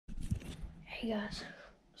Hey guys,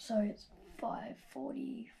 so it's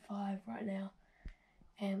 5:45 right now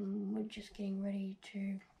and we're just getting ready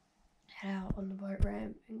to head out on the boat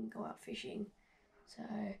ramp and go out fishing. So,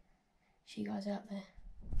 see you guys out there.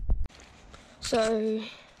 So,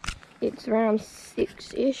 it's around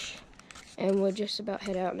 6-ish and we're just about to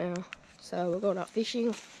head out now. So we're going out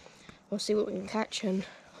fishing, we'll see what we can catch and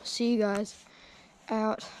I'll see you guys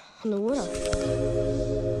out on the water.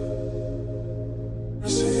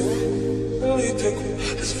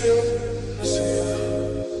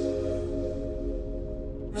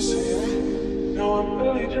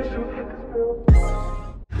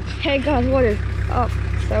 Hey guys, what is up?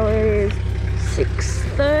 So it is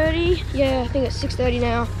 6:30. Yeah, I think it's 6:30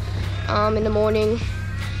 now. In the morning.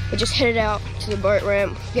 We just headed out to the boat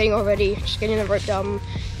ramp, getting all ready, just getting the rope done,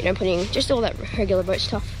 you know, putting just all that regular boat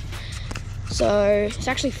stuff. So it's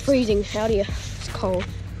actually freezing out here. It's cold.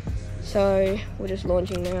 So we're just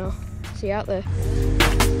launching now. See you out there.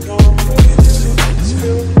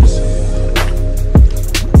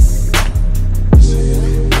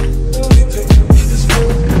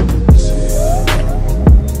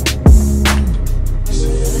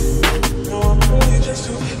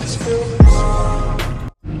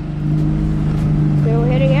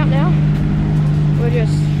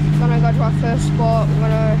 Our first spot, we're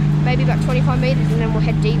gonna maybe about 25 meters and then we'll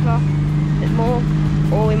head deeper, a bit more,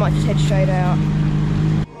 or we might just head straight out.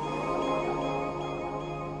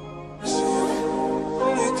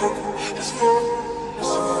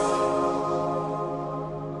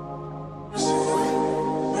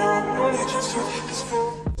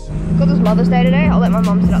 Because it's Mother's Day today, I'll let my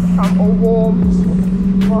mum sit at the front all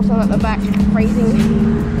warm whilst I'm at the back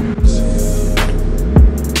freezing.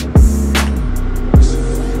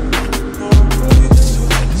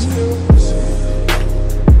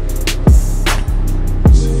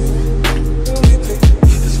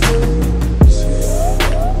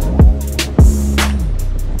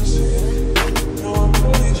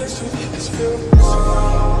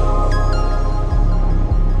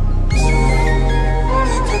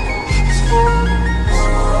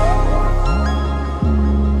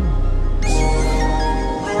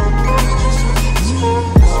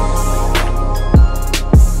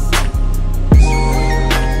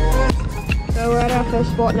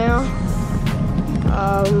 First spot now.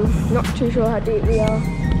 Not too sure how deep we are.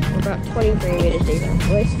 We're about 23 meters deep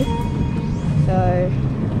actually. So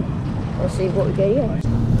we'll see what we get here.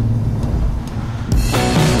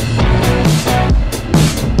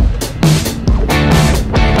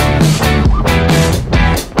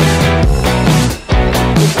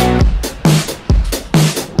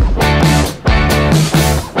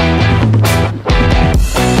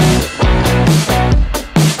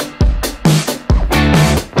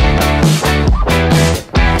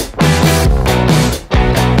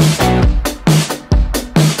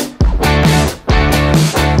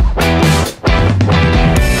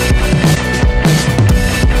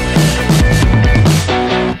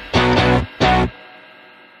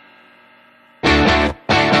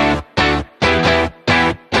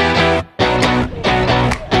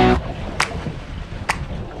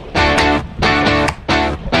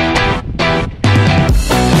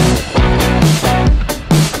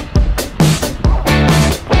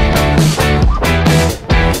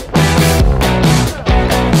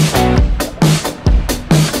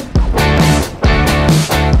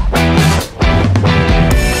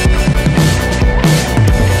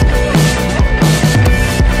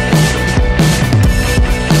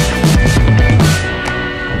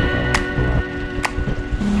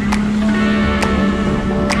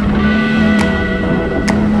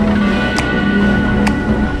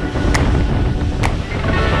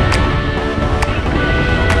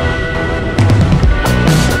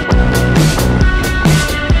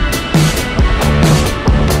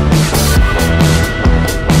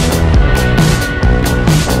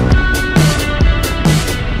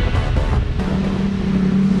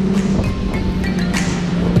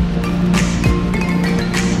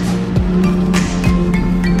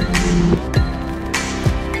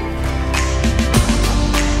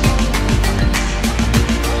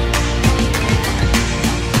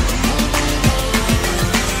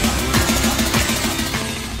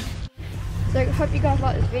 So hope you guys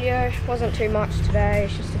like this video. It wasn't too much today,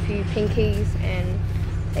 it's just a few pinkies and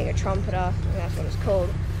I think a trumpeter, I think that's what it's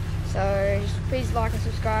called. So just please like and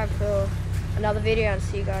subscribe for another video and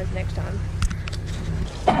see you guys next time.